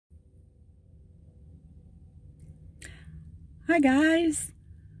Hi guys,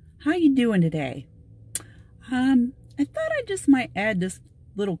 how you doing today? I thought I just might add this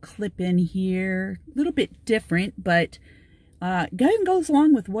little clip in here, a little bit different, but goes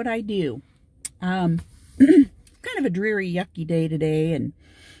along with what I do. Kind of a dreary, yucky day today, and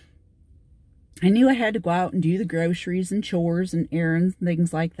I knew I had to go out and do the groceries and chores and errands and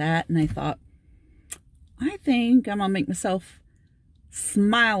things like that, and I thought, I think I'm gonna make myself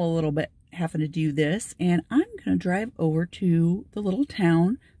smile a little bit having to do this, and I'm going to drive over to the little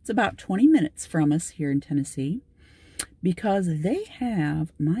town. It's about 20 minutes from us here in Tennessee, because they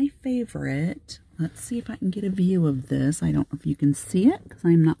have my favorite. Let's see if I can get a view of this. I don't know if you can see it because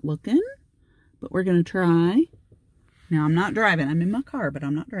I'm not looking, but we're going to try. Now, I'm not driving. I'm in my car, but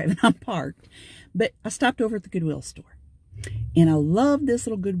I'm not driving. I'm parked. But I stopped over at the Goodwill store. And I love this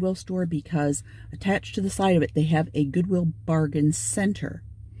little Goodwill store because attached to the side of it, they have a Goodwill bargain center.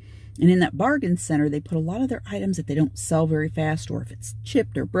 And in that bargain center, they put a lot of their items that they don't sell very fast, or if it's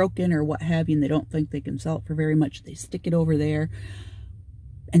chipped or broken or what have you, and they don't think they can sell it for very much, they stick it over there.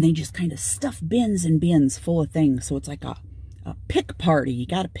 And they just kind of stuff bins and bins full of things. So it's like a pick party. You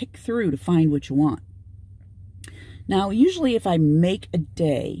got to pick through to find what you want. Now, usually if I make a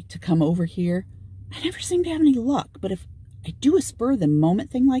day to come over here, I never seem to have any luck. But if I do a spur of the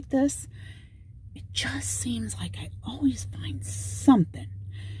moment thing like this, it just seems like I always find something.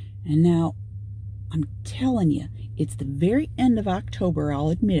 And now, I'm telling you, it's the very end of October, I'll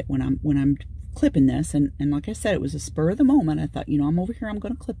admit it, when I'm clipping this. And like I said, it was a spur of the moment. I thought, you know, I'm over here, I'm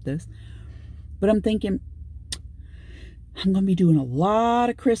going to clip this. But I'm thinking, I'm going to be doing a lot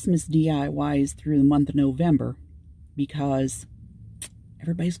of Christmas DIYs through the month of November, because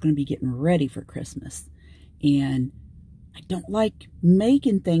everybody's going to be getting ready for Christmas. And I don't like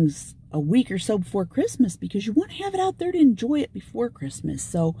making things a week or so before Christmas, because you want to have it out there to enjoy it before Christmas.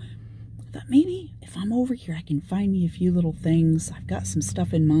 So I thought maybe if I'm over here, I can find me a few little things. I've got some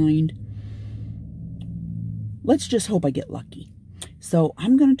stuff in mind. Let's just hope I get lucky. So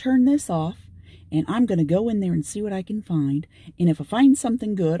I'm going to turn this off, and I'm going to go in there and see what I can find. And if I find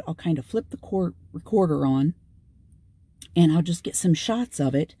something good, I'll kind of flip the recorder on, and I'll just get some shots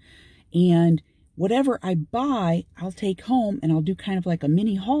of it. And whatever I buy, I'll take home, and I'll do kind of like a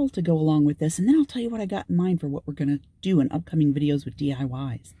mini haul to go along with this. And then I'll tell you what I got in mind for what we're going to do in upcoming videos with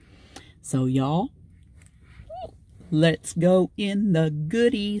DIYs. So y'all, let's go in the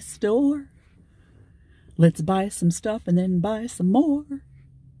Goody store. Let's buy some stuff and then buy some more.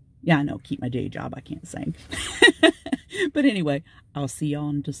 Yeah, I know, keep my day job. I can't sing. But anyway, I'll see y'all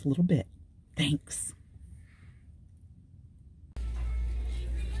in just a little bit. Thanks.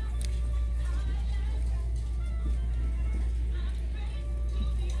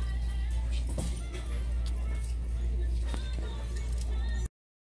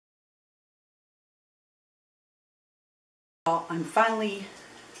 I'm finally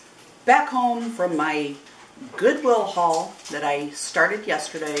back home from my Goodwill haul that I started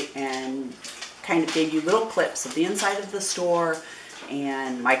yesterday, and kind of gave you little clips of the inside of the store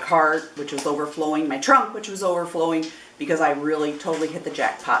and my cart, which was overflowing, my trunk, which was overflowing, because I really totally hit the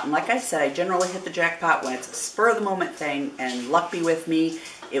jackpot. And like I said, I generally hit the jackpot when it's a spur of the moment thing, and luck be with me,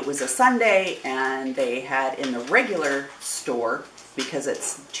 it was a Sunday, and they had in the regular store, because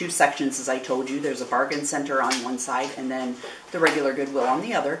it's two sections, as I told you. There's a bargain center on one side and then the regular Goodwill on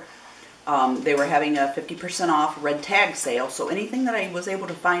the other. They were having a 50% off red tag sale, so anything that I was able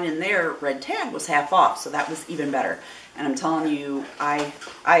to find in there, red tag, was half off, so that was even better. And I'm telling you, I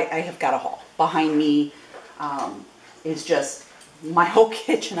have got a haul. Behind me is just my whole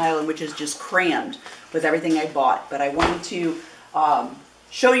kitchen island, which is just crammed with everything I bought. But I wanted to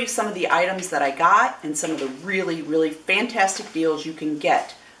show you some of the items that I got, and some of the really, really fantastic deals you can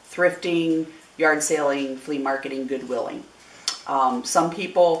get thrifting, yard saling, flea marketing, Goodwilling. Some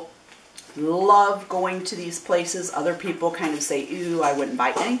people love going to these places. Other people kind of say, ooh, I wouldn't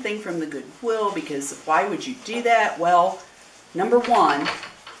buy anything from the Goodwill, because why would you do that? Well, number one,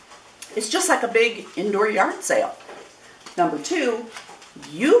 it's just like a big indoor yard sale. Number two,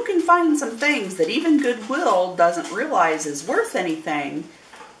 you can find some things that even Goodwill doesn't realize is worth anything,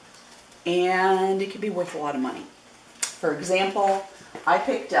 and it can be worth a lot of money. For example, I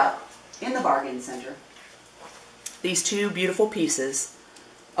picked up in the bargain center these two beautiful pieces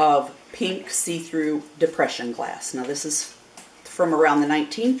of pink see-through depression glass. Now, this is from around the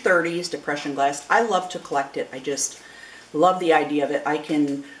 1930s, depression glass. I love to collect it. I just love the idea of it. I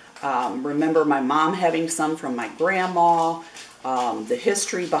can remember my mom having some from my grandma. The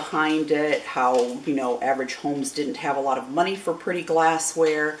history behind it, how, you know, average homes didn't have a lot of money for pretty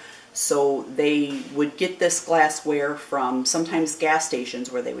glassware. So they would get this glassware from sometimes gas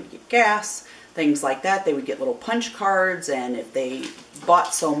stations where they would get gas, things like that. They would get little punch cards, and if they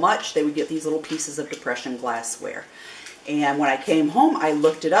bought so much, they would get these little pieces of Depression glassware. And when I came home, I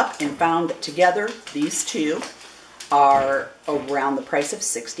looked it up and found that together, these two are around the price of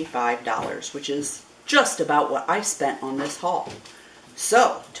 $65, which is just about what I spent on this haul.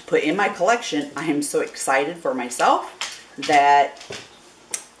 So, to put in my collection, I am so excited for myself that,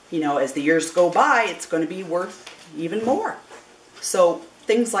 you know, as the years go by, it's going to be worth even more. So,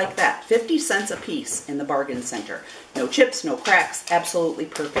 things like that. 50 cents a piece in the bargain center. No chips, no cracks, absolutely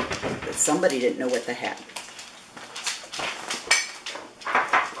perfect. But somebody didn't know what they had.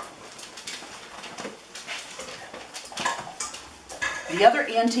 The other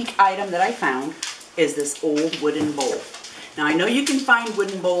antique item that I found is this old wooden bowl. Now I know you can find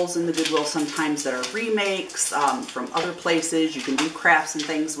wooden bowls in the Goodwill sometimes that are remakes from other places. You can do crafts and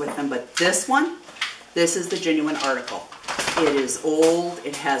things with them, but this one, this is the genuine article. It is old,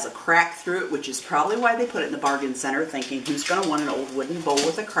 it has a crack through it, which is probably why they put it in the bargain center, thinking who's going to want an old wooden bowl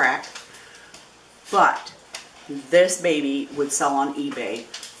with a crack. But this baby would sell on eBay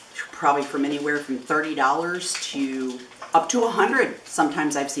probably from anywhere from $30 to up to $100.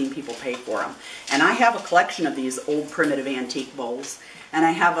 Sometimes I've seen people pay for them. And I have a collection of these old primitive antique bowls. And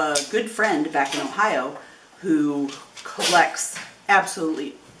I have a good friend back in Ohio who collects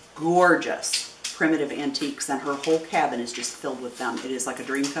absolutely gorgeous primitive antiques, and her whole cabin is just filled with them. It is like a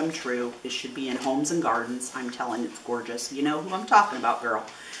dream come true. It should be in homes and gardens. I'm telling you, it's gorgeous. You know who I'm talking about, girl.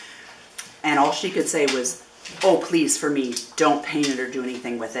 And all she could say was, "Oh, please, for me, don't paint it or do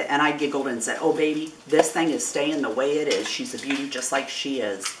anything with it." And I giggled and said, "Oh, baby, this thing is staying the way it is. She's a beauty just like she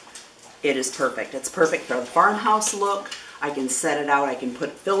is." It is perfect. It's perfect for the farmhouse look. I can set it out. I can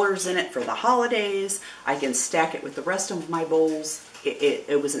put fillers in it for the holidays. I can stack it with the rest of my bowls.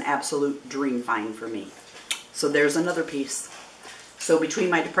 It was an absolute dream find for me. So there's another piece. So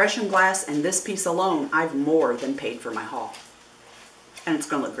between my Depression glass and this piece alone, I've more than paid for my haul. And it's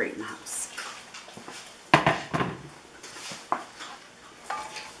going to look great in the house.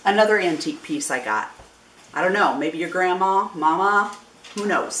 Another antique piece I got. I don't know, maybe your grandma, mama, who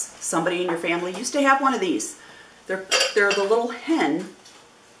knows? Somebody in your family used to have one of these. They're the little hen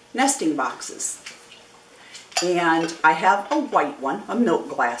nesting boxes. And I have a white one, a milk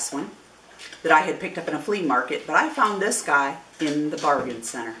glass one, that I had picked up in a flea market, but I found this guy in the bargain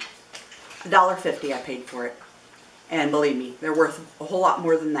center. $1.50 I paid for it. And believe me, they're worth a whole lot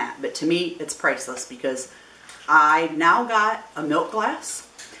more than that. But to me, it's priceless because I've now got a milk glass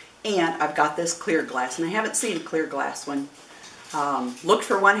and I've got this clear glass. And I haven't seen a clear glass one. Looked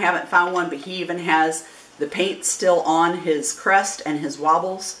for one, haven't found one, but he even has the paint still on his crest and his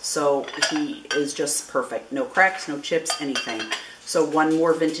wobbles. So he is just perfect. No cracks, no chips, anything. So one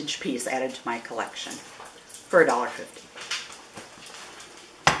more vintage piece added to my collection for $1.50.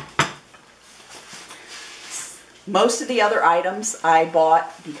 Most of the other items I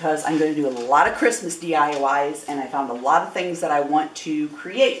bought because I'm going to do a lot of Christmas DIYs, and I found a lot of things that I want to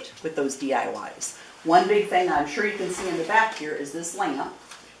create with those DIYs. One big thing I'm sure you can see in the back here is this lamp.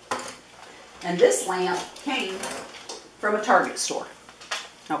 And this lamp came from a Target store.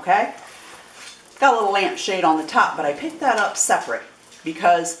 Okay? Got a little lamp shade on the top, but I picked that up separate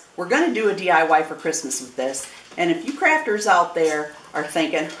because we're going to do a DIY for Christmas with this. And if you crafters out there are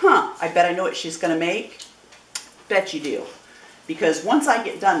thinking, I bet I know what she's going to make, bet you do. Because once I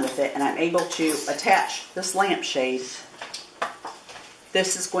get done with it and I'm able to attach this lampshade,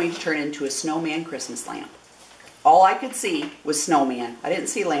 this is going to turn into a snowman Christmas lamp. All I could see was snowman. I didn't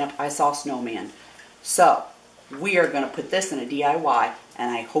see lamp, I saw snowman. So, we are going to put this in a DIY,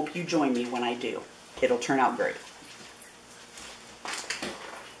 and I hope you join me when I do. It'll turn out great.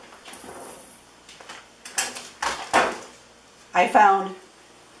 I found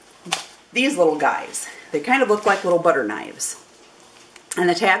these little guys. They kind of look like little butter knives. And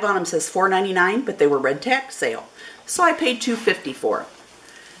the tag on them says $4.99, but they were red tax sale. So I paid $2.50 for them.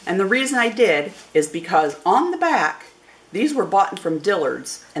 And the reason I did is because on the back, these were bought from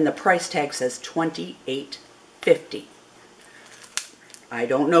Dillard's, and the price tag says $28.50. I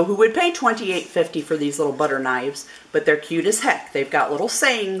don't know who would pay $28.50 for these little butter knives, but they're cute as heck. They've got little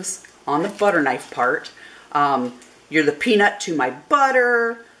sayings on the butter knife part. You're the peanut to my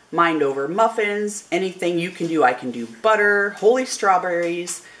butter, mind over muffins, anything you can do, I can do. Butter, holy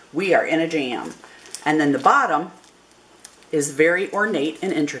strawberries, we are in a jam. And then the bottom is very ornate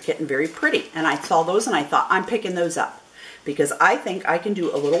and intricate and very pretty. And I saw those and I thought, I'm picking those up because I think I can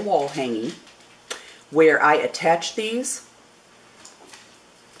do a little wall hanging where I attach these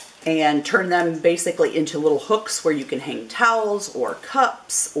and turn them basically into little hooks where you can hang towels or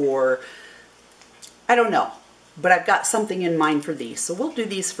cups or I don't know. But I've got something in mind for these. So we'll do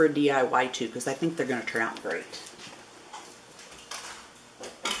these for a DIY too because I think they're going to turn out great.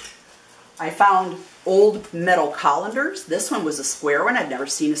 I found old metal colanders. This one was a square one. I've never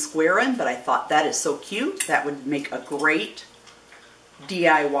seen a square one, but I thought that is so cute. That would make a great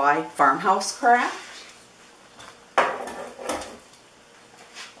DIY farmhouse craft.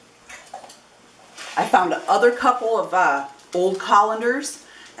 I found another couple of old colanders,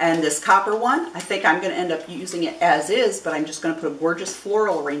 and this copper one, I think I'm going to end up using it as is, but I'm just going to put a gorgeous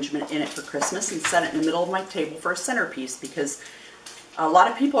floral arrangement in it for Christmas and set it in the middle of my table for a centerpiece because a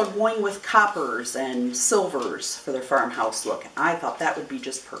lot of people are going with coppers and silvers for their farmhouse look. I thought that would be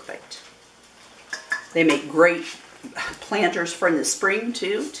just perfect. They make great planters for in the spring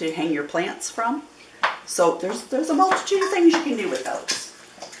too, to hang your plants from. So there's a multitude of things you can do with those.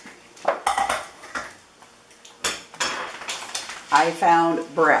 I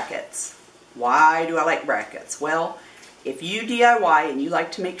found brackets. Why do I like brackets? Well, if you DIY and you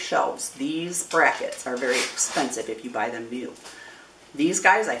like to make shelves, these brackets are very expensive if you buy them new. These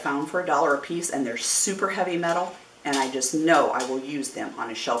guys I found for $1 a piece, and they're super heavy metal, and I just know I will use them on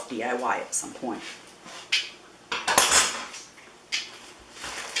a shelf DIY at some point.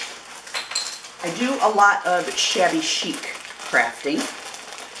 I do a lot of shabby chic crafting,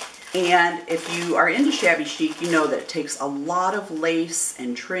 and if you are into shabby chic, you know that it takes a lot of lace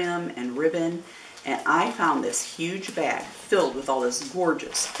and trim and ribbon, and I found this huge bag filled with all this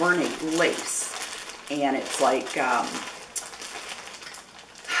gorgeous ornate lace, and it's like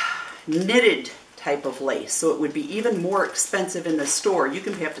knitted type of lace, so it would be even more expensive in the store. You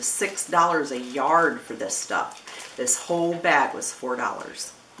can pay up to $6 a yard for this stuff. This whole bag was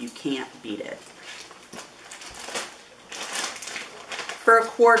 $4. You can't beat it. For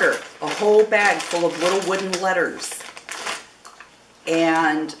 $1, a whole bag full of little wooden letters,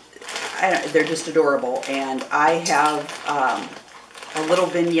 and they're just adorable. And I have a little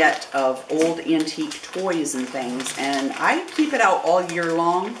vignette of old antique toys and things, and I keep it out all year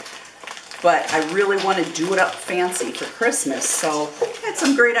long. But I really want to do it up fancy for Christmas, so I had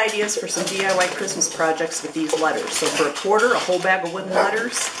some great ideas for some DIY Christmas projects with these letters. So for $1, a whole bag of wooden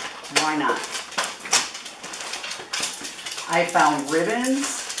letters, why not? I found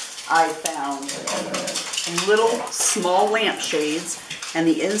ribbons, I found little small lampshades, and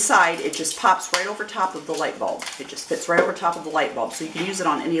the inside, it just pops right over top of the light bulb. It just fits right over top of the light bulb, so you can use it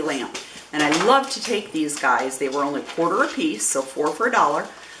on any lamp. And I love to take these guys. They were only $1 a piece, so 4 for $1.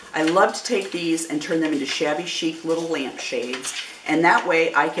 I love to take these and turn them into shabby chic little lampshades, and that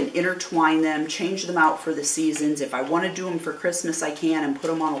way I can intertwine them, change them out for the seasons. If I want to do them for Christmas, I can, and put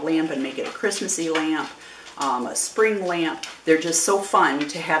them on a lamp and make it a Christmassy lamp, a spring lamp. They're just so fun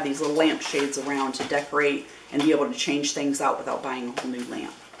to have these little lampshades around to decorate and be able to change things out without buying a whole new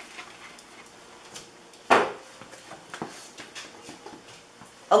lamp.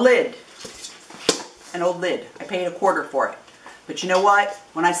 A lid, an old lid. I paid $1 for it. But you know what?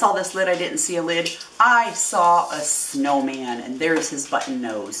 When I saw this lid, I didn't see a lid. I saw a snowman, and there's his button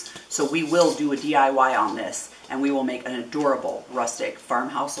nose. So we will do a DIY on this, and we will make an adorable, rustic,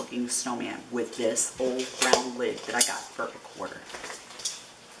 farmhouse-looking snowman with this old round lid that I got for $1.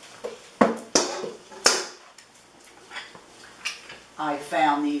 I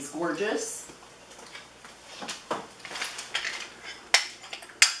found these gorgeous.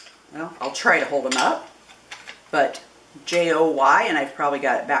 Well, I'll try to hold them up, but J-O-Y, and I've probably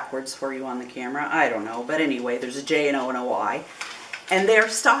got it backwards for you on the camera. I don't know, but anyway, there's a J and O and a Y. And they are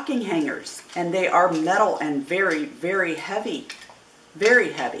stocking hangers, and they are metal and very, very heavy.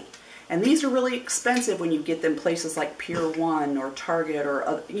 Very heavy. And these are really expensive when you get them places like Pier 1 or Target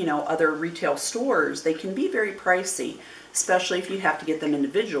or, you know, other retail stores. They can be very pricey, especially if you have to get them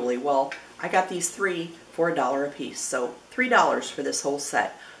individually. Well, I got these 3 for $1 a piece, so $3 for this whole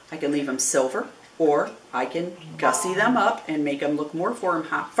set. I can leave them silver, or I can gussy them up and make them look more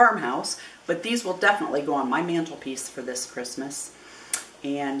farmhouse, but these will definitely go on my mantelpiece for this Christmas,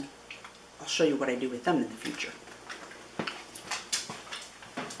 and I'll show you what I do with them in the future.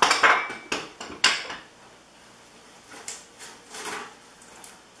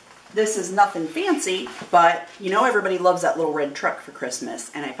 This is nothing fancy, but you know everybody loves that little red truck for Christmas,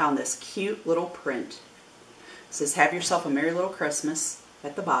 and I found this cute little print. It says, "Have yourself a Merry Little Christmas"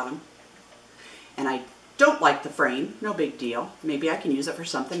 at the bottom. And I don't like the frame, no big deal. Maybe I can use it for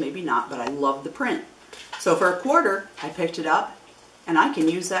something, maybe not, but I love the print. So for $1, I picked it up, and I can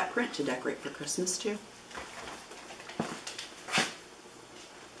use that print to decorate for Christmas too.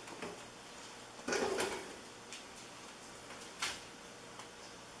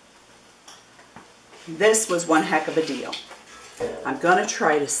 this was one heck of a deal. I'm going to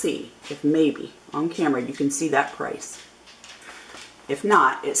try to see if maybe on camera you can see that price. If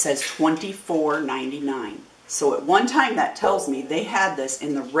not, it says $24.99. So at one time that tells me they had this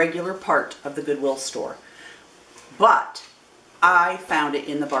in the regular part of the Goodwill store. But I found it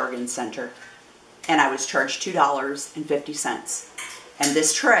in the bargain center and I was charged $2.50. And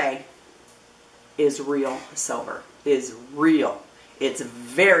this tray is real silver. Is real. It's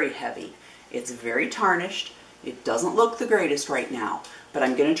very heavy. It's very tarnished. It doesn't look the greatest right now, but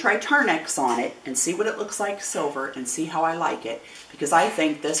I'm going to try Tarnex on it and see what it looks like silver and see how I like it, because I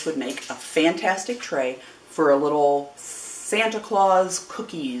think this would make a fantastic tray for a little Santa Claus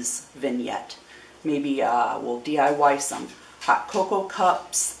cookies vignette. Maybe we'll DIY some hot cocoa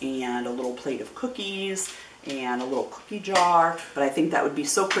cups and a little plate of cookies and a little cookie jar, but I think that would be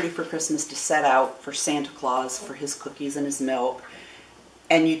so pretty for Christmas to set out for Santa Claus for his cookies and his milk.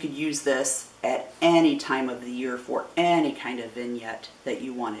 And you could use this at any time of the year for any kind of vignette that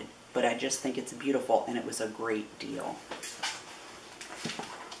you wanted. But I just think it's beautiful and it was a great deal.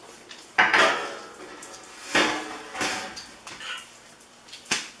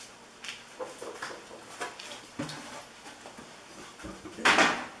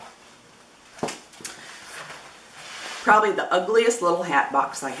 Probably the ugliest little hat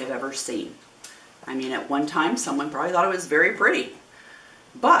box I have ever seen. I mean, at one time someone probably thought it was very pretty.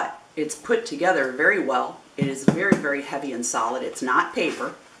 But it's put together very well. It is very, very heavy and solid. It's not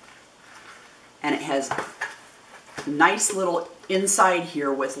paper. And it has nice little inside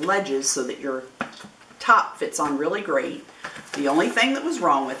here with ledges so that your top fits on really great. The only thing that was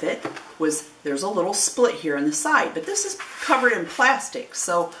wrong with it was there's a little split here in the side, but this is covered in plastic,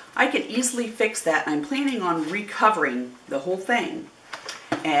 so I can easily fix that. I'm planning on recovering the whole thing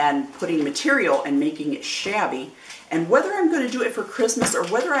and putting material and making it shabby. And whether I'm going to do it for Christmas or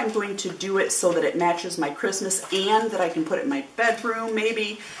whether I'm going to do it so that it matches my Christmas and that I can put it in my bedroom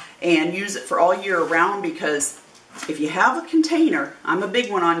maybe and use it for all year round, because if you have a container, I'm a big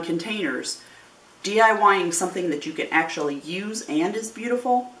one on containers, DIYing something that you can actually use and is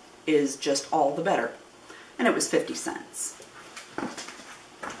beautiful is just all the better. And it was 50 cents.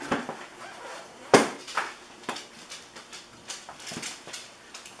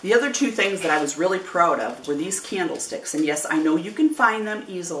 The other two things that I was really proud of were these candlesticks. And yes, I know you can find them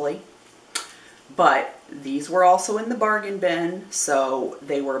easily, but these were also in the bargain bin, so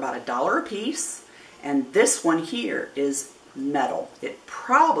they were about $1 a piece. And this one here is metal. It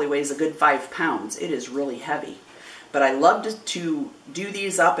probably weighs a good 5 pounds. It is really heavy. But I love to do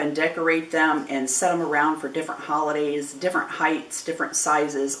these up and decorate them and set them around for different holidays, different heights, different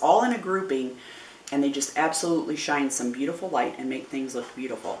sizes, all in a grouping. And they just absolutely shine some beautiful light and make things look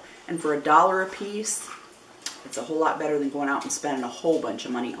beautiful. And for $1 a piece, it's a whole lot better than going out and spending a whole bunch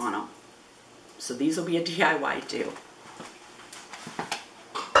of money on them. So these will be a DIY too.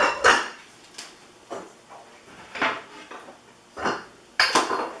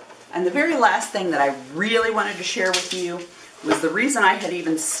 And the very last thing that I really wanted to share with you was the reason I had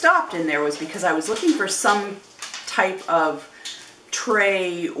even stopped in there was because I was looking for some type of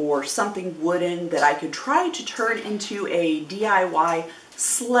tray or something wooden that I could try to turn into a DIY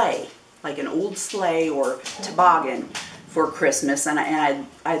sleigh, like an old sleigh or toboggan for Christmas. And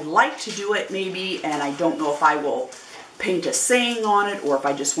I'd like to do it maybe, and I don't know if I will paint a saying on it or if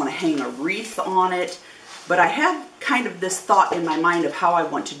I just want to hang a wreath on it. But I had kind of this thought in my mind of how I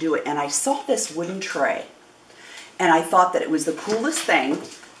want to do it, and I saw this wooden tray. And I thought that it was the coolest thing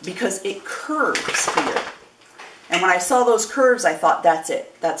because it curves here. And when I saw those curves, I thought, that's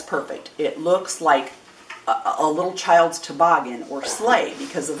it. That's perfect. It looks like a little child's toboggan or sleigh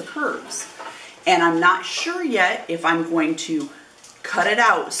because of the curves. And I'm not sure yet if I'm going to cut it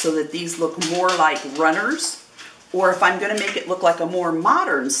out so that these look more like runners, or if I'm going to make it look like a more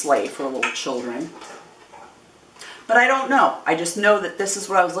modern sleigh for little children. But I don't know. I just know that this is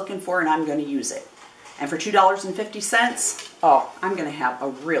what I was looking for and I'm going to use it. And for $2.50, oh, I'm going to have a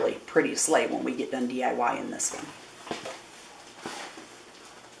really pretty sleigh when we get done DIYing this one.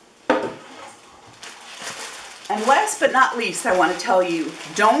 And last but not least, I want to tell you,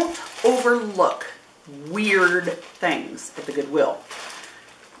 don't overlook weird things at the Goodwill.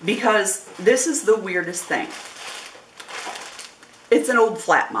 Because this is the weirdest thing. It's an old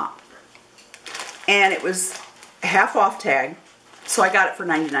flat mop. And it was half off tag, so I got it for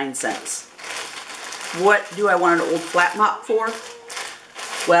 99 cents. What do I want an old flat mop for?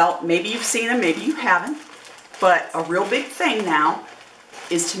 Well, maybe you've seen them, maybe you haven't. But a real big thing now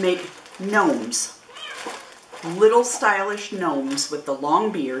is to make gnomes. Little stylish gnomes with the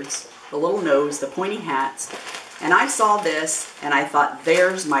long beards, the little nose, the pointy hats. And I saw this and I thought,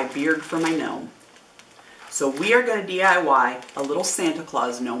 there's my beard for my gnome. So we are going to DIY a little Santa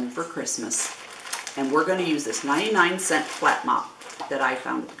Claus gnome for Christmas. And we're going to use this 99-cent flat mop that I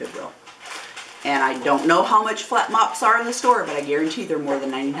found at Goodwill. And I don't know how much flat mops are in the store, but I guarantee they're more than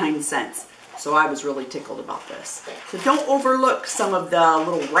 99 cents. So I was really tickled about this. So don't overlook some of the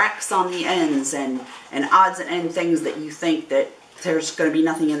little racks on the ends and odds and end things that you think that there's going to be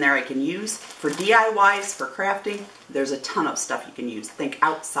nothing in there I can use. For DIYs, for crafting, there's a ton of stuff you can use. Think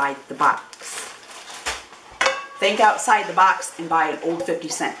outside the box. Think outside the box and buy an old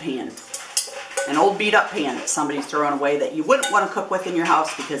 50-cent pan. An old beat up pan that somebody's throwing away that you wouldn't want to cook with in your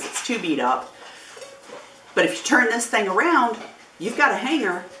house because it's too beat up. But if you turn this thing around, you've got a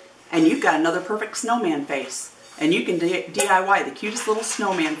hanger and you've got another perfect snowman face. And you can DIY the cutest little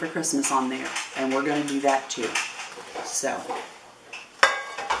snowman for Christmas on there. And we're going to do that too. So,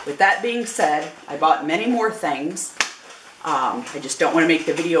 with that being said, I bought many more things. I just don't want to make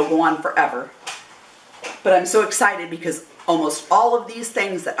the video go on forever. But I'm so excited because almost all of these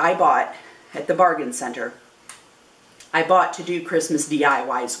things that I bought at the bargain center, I bought to do Christmas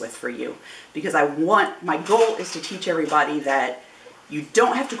DIYs with for you. Because my goal is to teach everybody that you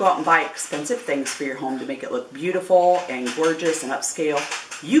don't have to go out and buy expensive things for your home to make it look beautiful and gorgeous and upscale.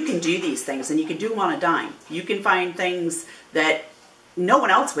 You can do these things and you can do them on a dime. You can find things that no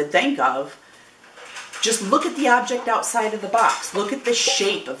one else would think of. Just look at the object outside of the box. Look at the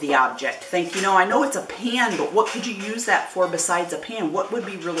shape of the object. Think, you know, I know it's a pan, but what could you use that for besides a pan? What would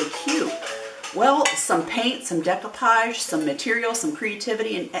be really cute? Well, some paint, some decoupage, some material, some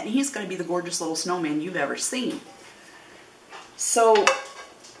creativity, and he's going to be the gorgeous little snowman you've ever seen. So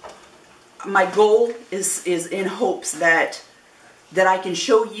my goal is in hopes that I can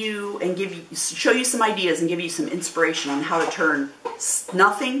show you and show you some ideas and give you some inspiration on how to turn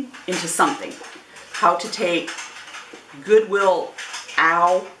nothing into something. How to take Goodwill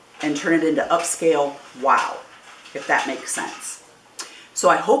ow and turn it into upscale wow, if that makes sense. So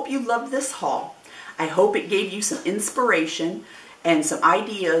I hope you loved this haul. I hope it gave you some inspiration and some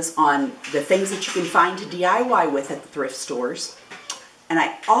ideas on the things that you can find to DIY with at the thrift stores. And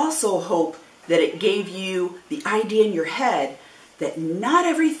I also hope that it gave you the idea in your head that not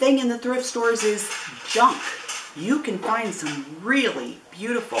everything in the thrift stores is junk. You can find some really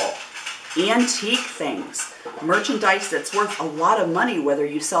beautiful antique things, merchandise that's worth a lot of money, whether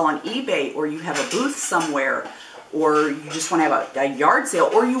you sell on eBay or you have a booth somewhere, or you just want to have a yard sale,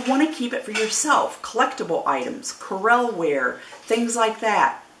 or you want to keep it for yourself. Collectible items, Corelware, things like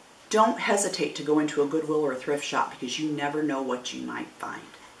that. Don't hesitate to go into a Goodwill or a thrift shop because you never know what you might find.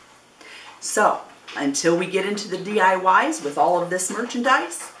 So, until we get into the DIYs with all of this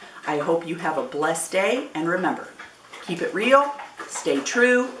merchandise, I hope you have a blessed day, and remember, keep it real, stay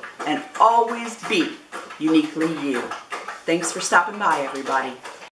true, and always be uniquely you. Thanks for stopping by, everybody.